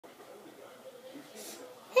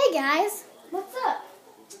Hey guys, what's up?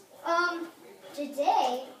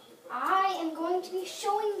 Today I am going to be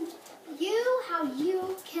showing you how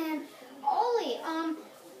you can Ollie.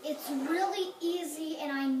 It's really easy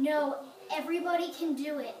and I know everybody can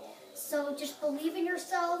do it. So just believe in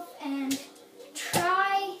yourself and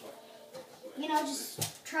try,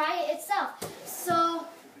 just try it itself. So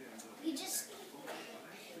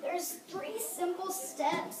there's 3 simple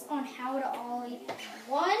steps on how to Ollie.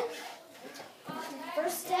 One, the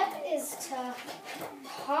first step is to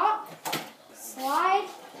hop, slide,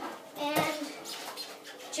 and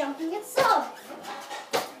jumping itself.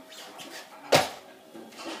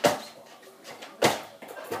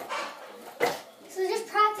 So just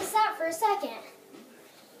practice that for a second.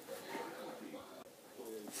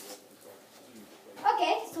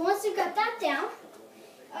 Okay, so once you've got that down,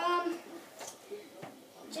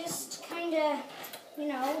 just kind of,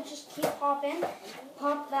 just keep hopping.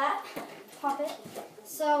 Pop that, pop it.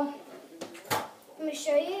 So let me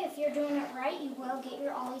show you. If you're doing it right, you will get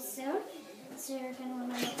your Ollie soon. So you're going to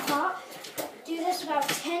remember to pop. Do this about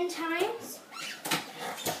 10 times.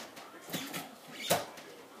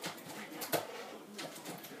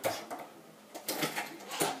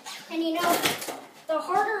 And the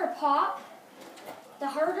harder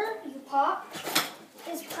you pop,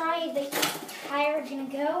 is probably the higher it's going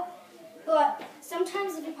to go. But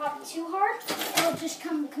sometimes if you pop too hard, it'll just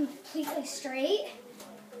come completely straight.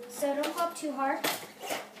 So don't pop too hard.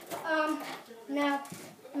 Now,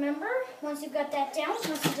 remember, once you've got that down,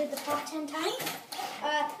 once you did the pop 10 times,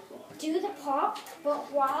 do the pop,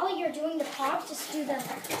 but while you're doing the pop, just do the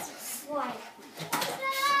slide.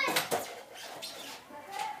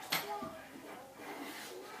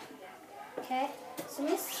 Okay, so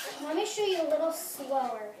let me show you a little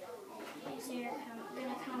slower. So you're going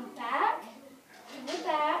to come back, to the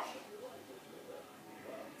back,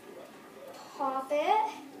 pop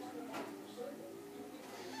it,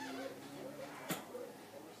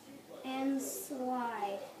 and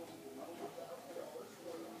slide.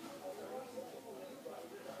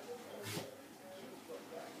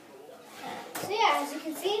 So yeah, as you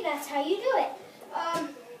can see, that's how you do it.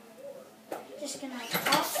 Just gonna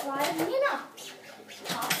pop, slide, and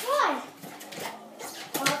pop, slide,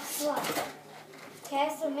 pop, slide. Okay,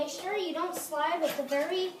 so make sure you don't slide with the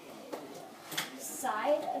very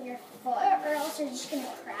side of your foot, or else you're just gonna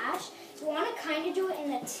crash. So you want to kind of do it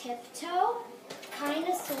in the tiptoe, kind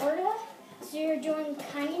of, sort of. So you're doing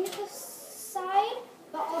kind of the side,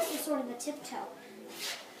 but also sort of the tiptoe.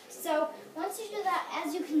 So once you do that,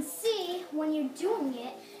 as you can see, when you're doing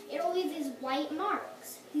it, it'll leave these white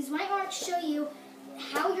marks. These white marks show you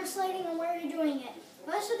how you're sliding and where you're doing it.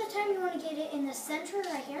 Most of the time you want to get it in the center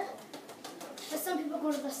right here, but some people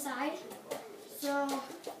go to the side. So,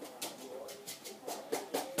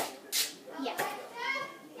 yeah.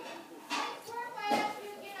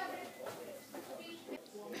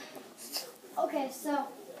 Okay, so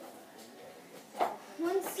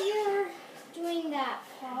once you're doing that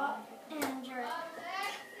pop and you're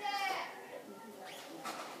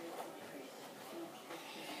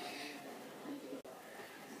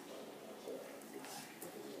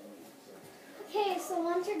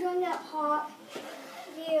once you're doing that pop,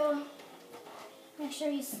 you make sure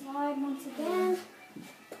you slide once again,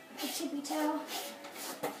 the tippy toe.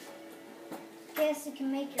 Okay, so you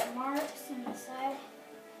can make your marks on the side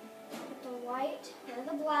with the white or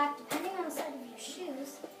the black, depending on the side of your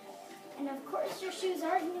shoes. And of course, your shoes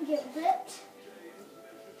are going to get ripped,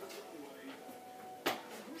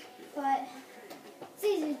 but it's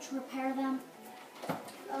easy to repair them.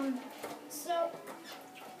 So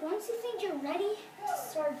once you think you're ready to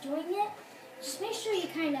start doing it, just make sure you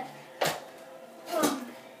kind of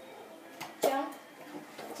jump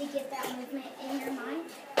to get that movement in your mind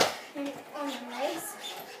and on your legs.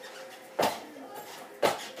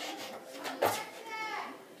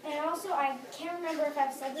 And also, I can't remember if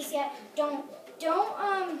I've said this yet. Don't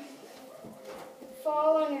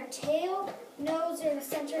fall on your tail, nose, or the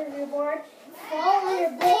center of your board. Fall on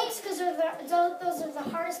your bolts because those are the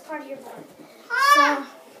hardest part of your board.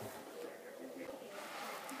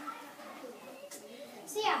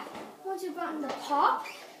 So yeah, once you've gotten the pop,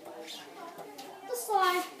 the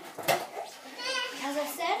slide, as I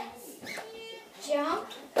said,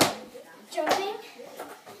 jumping,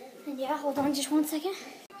 and yeah, hold on just 1 second.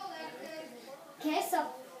 Okay, so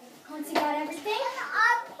once you got everything,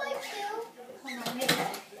 hold on, wait.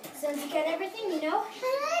 So once you got everything,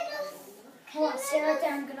 hold on, stay right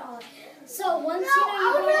there, I'm gonna Ollie. So once you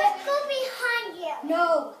got it, go behind you.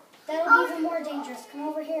 No, that'll be even more dangerous. Come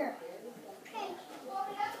over here. Okay.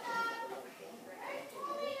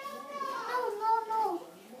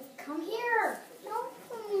 Come here. Don't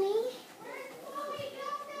for me.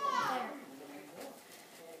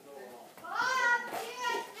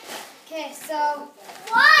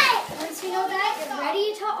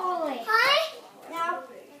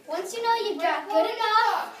 once you know you've got good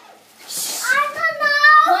enough. I don't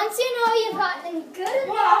know. Once you know you've gotten good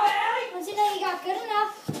enough. Once you know you got good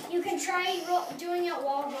enough, you can try doing it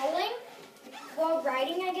while rolling, while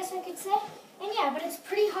riding, I guess I could say. And yeah, but it's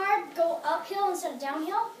pretty hard. Go uphill instead of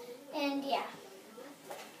downhill. And yeah.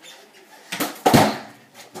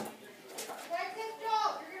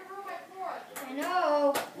 I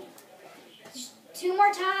know. Just 2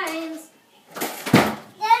 more times. Then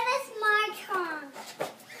it's my turn.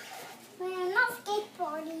 I'm not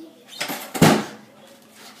skateboarding.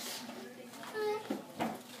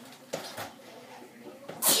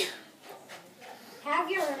 Have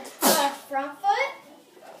your front foot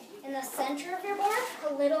in the center of your board,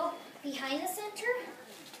 a little behind the center,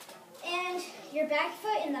 and your back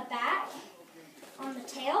foot in the back on the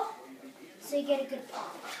tail, so you get a good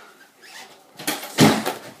pop.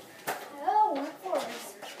 Oh, one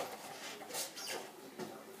forwards.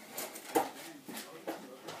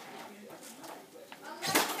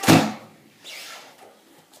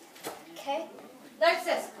 Okay.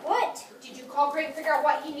 Lexus, What? did you call Greg and figure out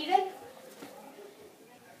what he needed?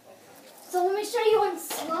 So let me show you in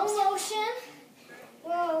slow motion.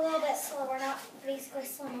 Well, a little bit slower, not basically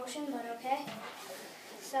slow motion, but okay.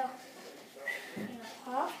 So